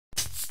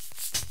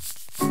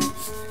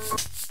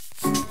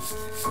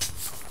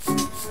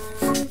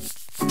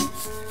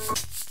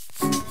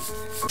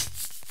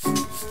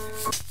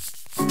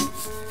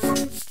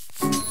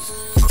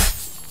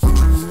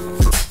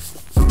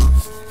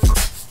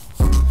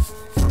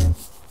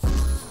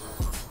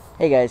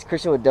Hey guys,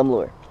 Christian with Dumb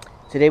Lure.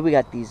 Today we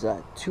got these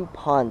two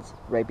ponds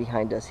right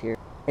behind us here,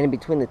 and in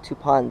between the two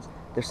ponds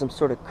there's some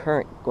sort of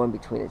current going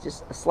between it,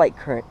 just a slight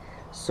current.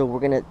 So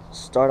we're gonna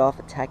start off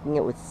attacking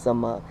it with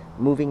some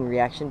moving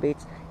reaction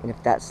baits, and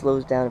if that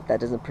slows down, if that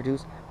doesn't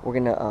produce, we're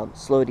gonna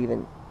slow it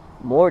even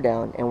more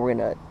down, and we're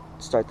gonna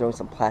start throwing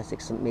some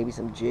plastics, maybe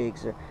some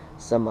jigs or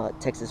some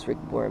Texas rig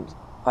worms.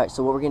 All right,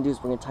 so what we're gonna do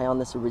is we're gonna tie on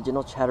this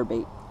original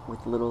chatterbait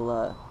with a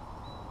little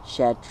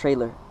shad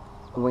trailer,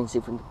 and we're going to see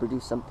if we can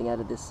produce something out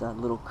of this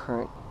little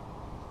current.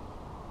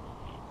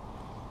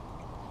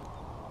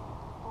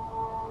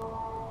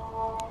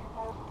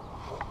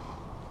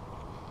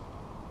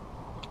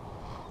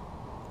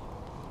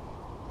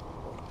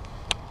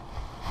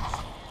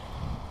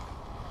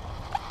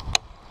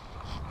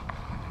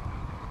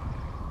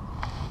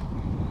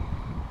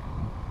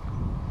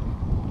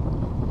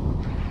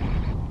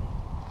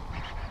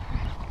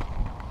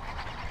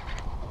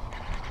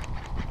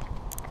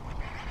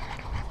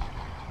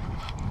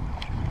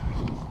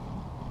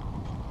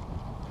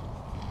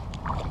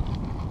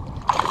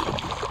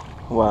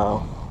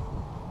 Wow.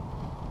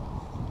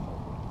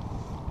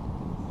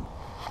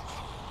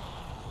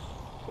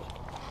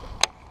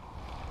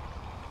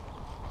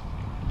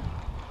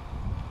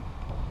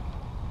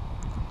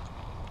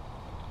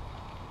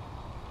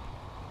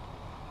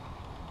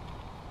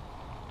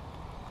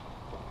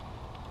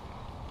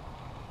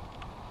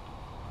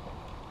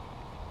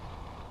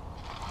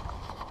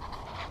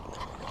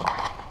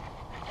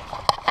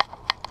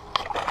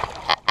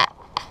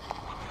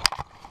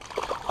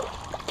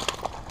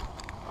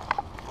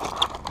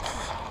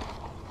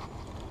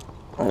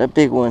 Not a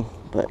big one,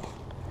 but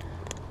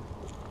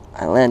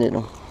I landed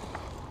him.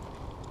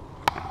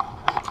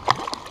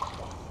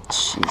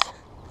 Jeez.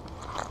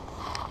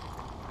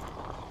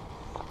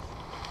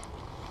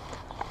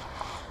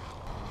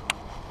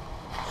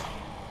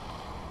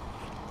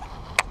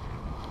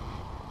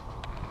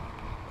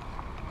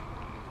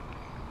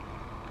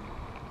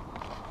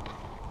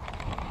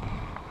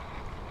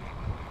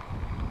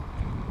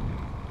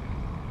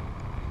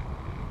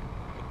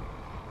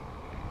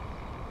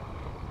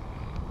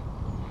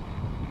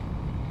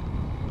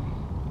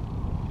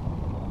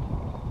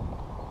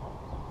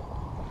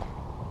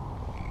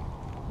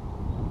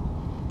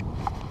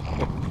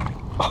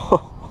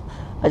 Oh,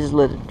 I just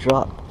let it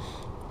drop,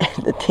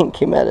 and the thing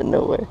came out of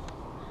nowhere.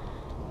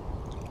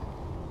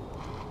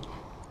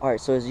 Alright,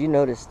 so as you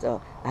noticed, I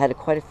had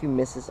quite a few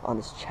misses on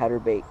this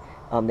chatterbait.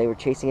 They were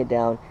chasing it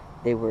down,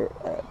 they were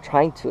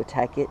trying to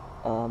attack it,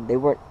 they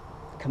weren't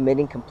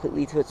committing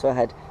completely to it, so I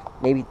had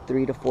maybe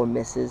 3 to 4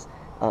 misses,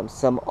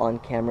 some on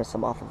camera,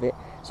 some off of it.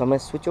 So I'm going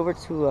to switch over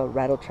to a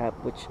rattle trap,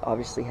 which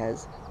obviously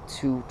has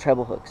 2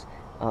 treble hooks.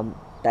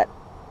 That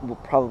will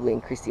probably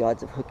increase the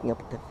odds of hooking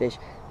up with the fish,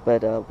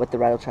 but what the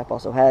rattle trap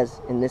also has,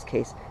 in this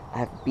case, I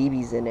have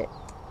BBs in it.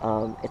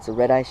 It's a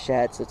red eye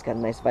shad, so it's got a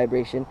nice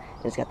vibration,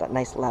 and it's got that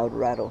nice loud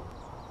rattle.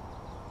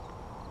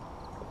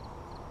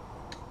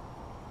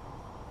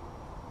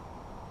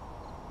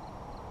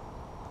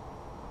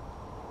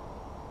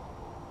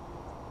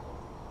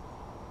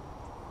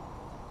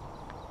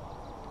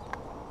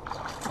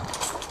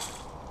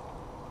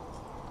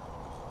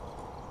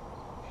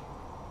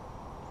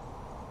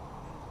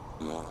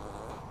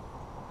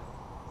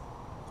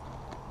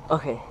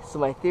 Okay, so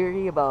my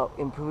theory about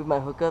improving my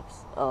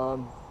hookups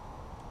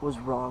was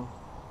wrong.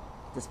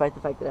 Despite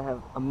the fact that I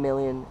have a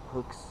million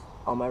hooks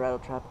on my rattle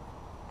trap,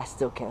 I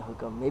still can't hook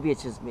them. Maybe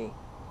it's just me.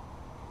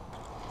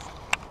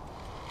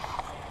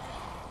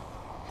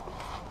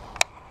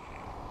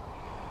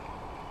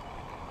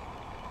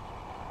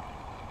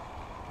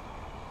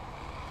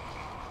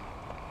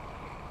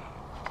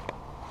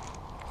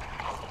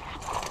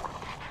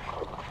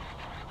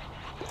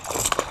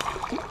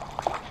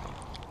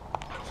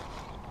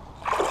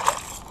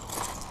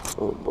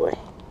 Oh boy.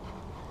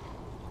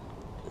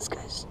 This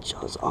guy's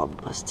jaw's all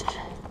busted.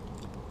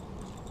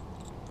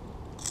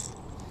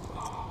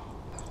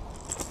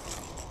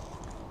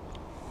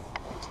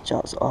 His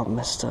jaw's all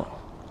messed up.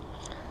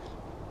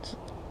 Just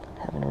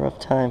having a rough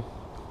time.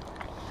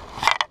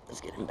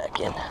 Let's get him back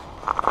in.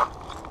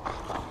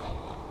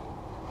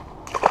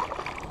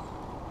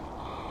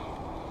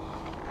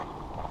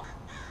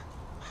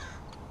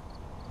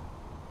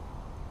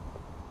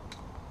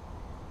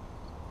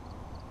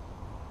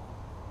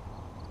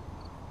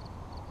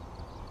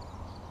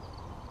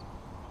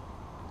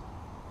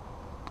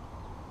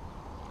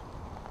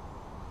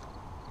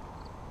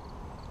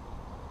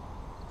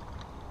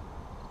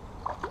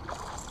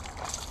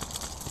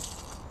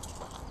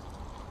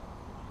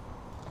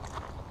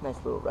 Nice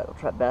little rattle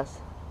trap bass.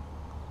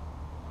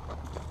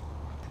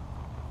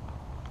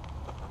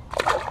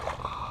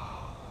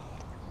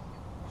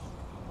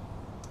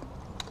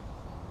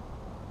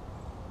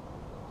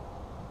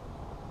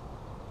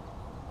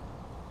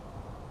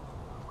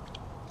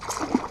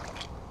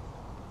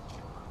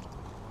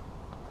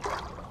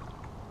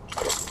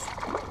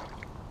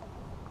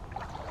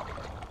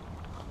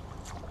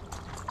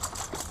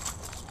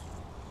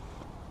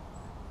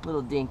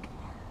 Little dink.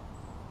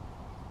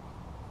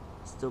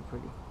 Still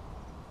pretty.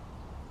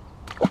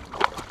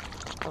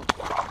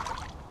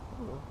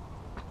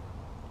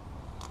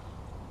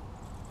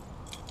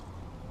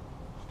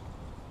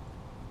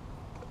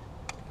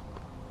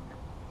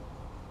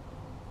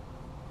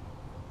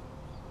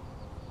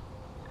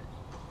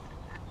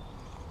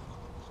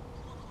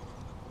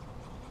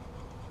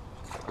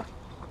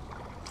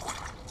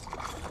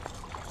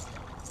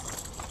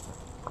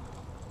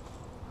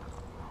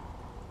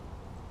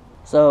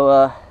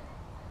 So,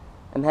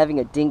 I'm having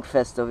a dink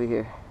fest over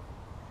here.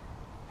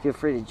 Feel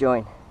free to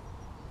join.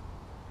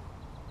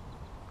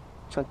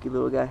 Chunky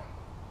little guy.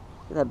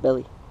 Look at that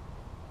belly.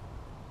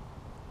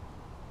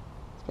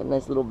 He's got a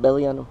nice little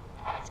belly on him.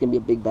 It's gonna be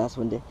a big bass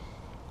one day.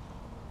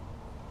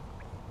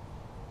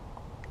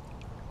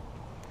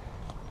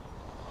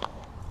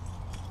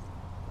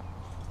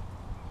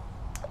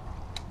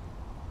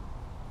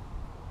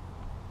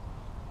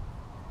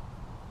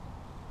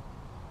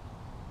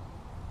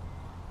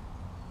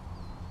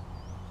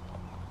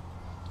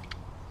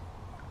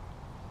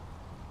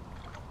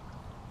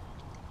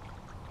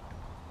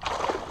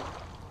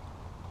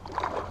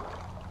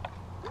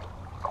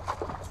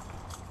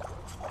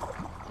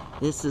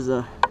 This is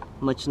a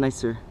much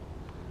nicer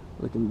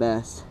looking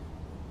bass.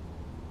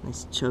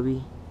 Nice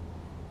chubby,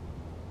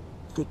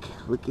 thick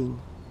looking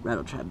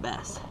rattletrap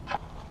bass.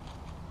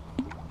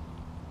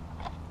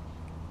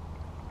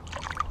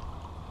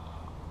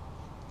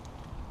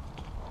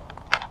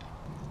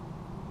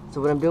 So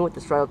what I'm doing with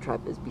this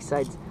rattletrap is,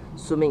 besides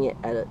swimming it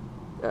at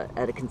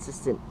a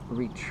consistent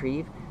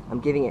retrieve, I'm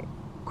giving it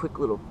quick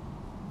little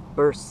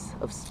bursts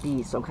of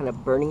speed. So I'm kind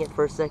of burning it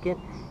for a second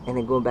and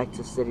then going back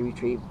to steady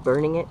retrieve,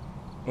 burning it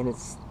and a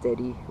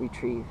steady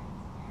retrieve.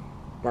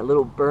 That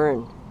little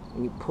burn,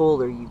 when you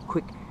pull or you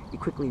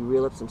quickly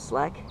reel up some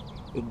slack,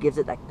 it gives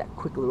it that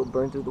quick little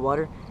burn through the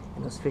water,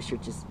 and those fish are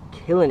just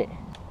killing it.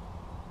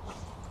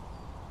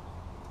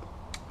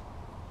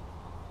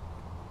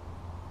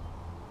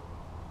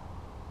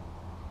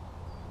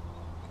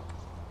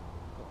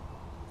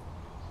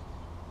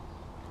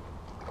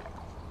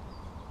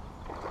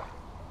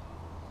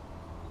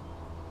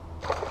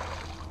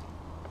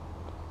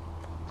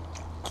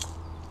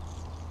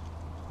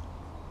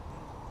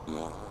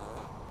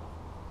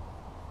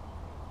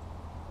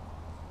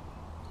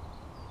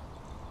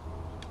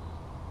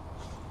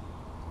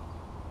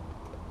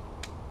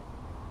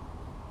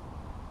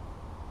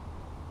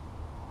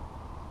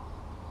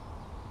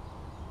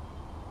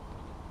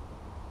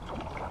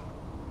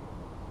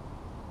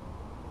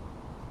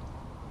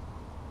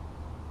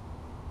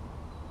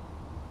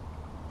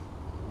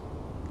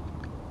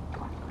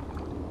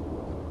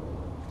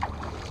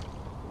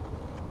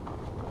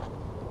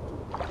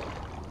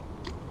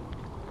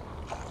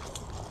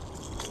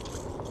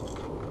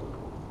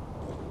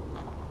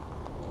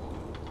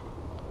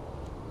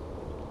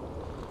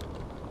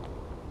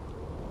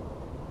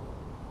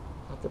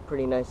 That's a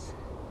pretty nice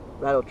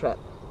rattletrap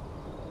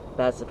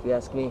bass, if you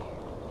ask me.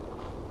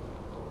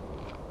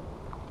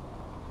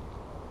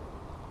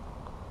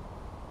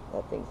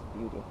 That thing's a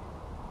beauty.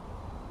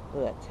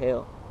 Look at that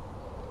tail.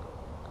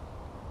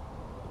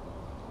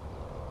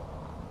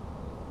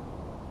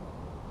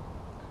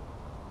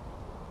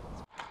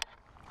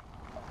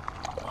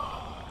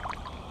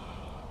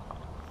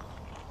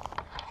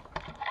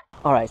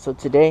 Alright, so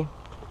today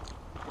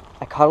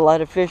I caught a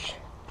lot of fish,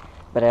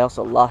 but I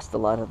also lost a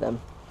lot of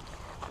them.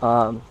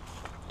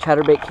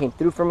 Chatterbait came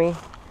through for me a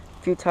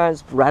few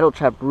times.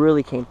 Rattletrap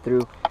really came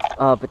through,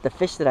 but the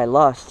fish that I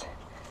lost,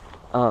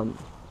 it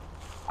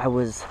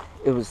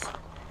was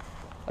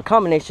a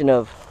combination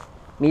of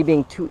me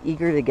being too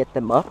eager to get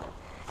them up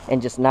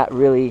and just not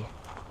really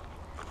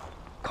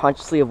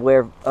consciously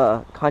aware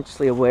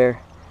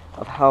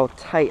of how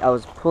tight I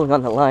was pulling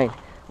on the line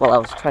while I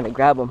was trying to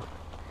grab them.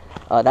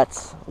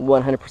 That's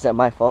 100%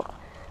 my fault.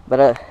 But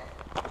I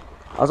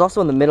was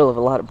also in the middle of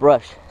a lot of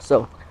brush,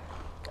 so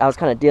I was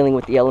kind of dealing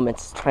with the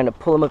elements, trying to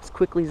pull them up as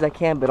quickly as I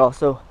can, but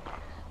also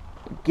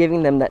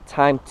giving them that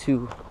time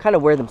to kind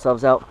of wear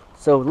themselves out.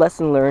 So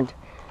lesson learned,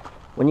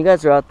 when you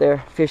guys are out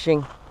there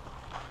fishing,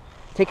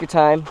 take your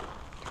time,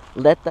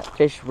 let that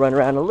fish run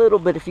around a little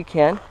bit if you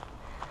can,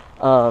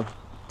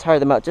 tire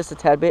them out just a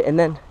tad bit, and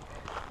then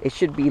it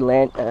should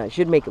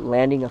make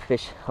landing a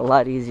fish a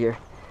lot easier.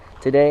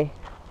 Today,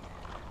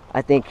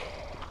 I think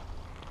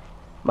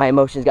my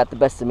emotions got the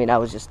best of me and I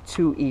was just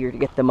too eager to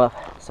get them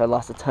up, so I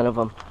lost a ton of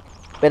them.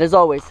 But as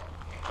always,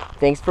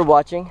 thanks for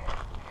watching.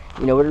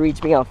 You know where to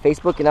reach me on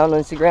Facebook and on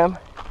Instagram.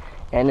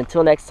 And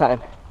until next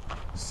time,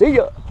 see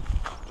ya!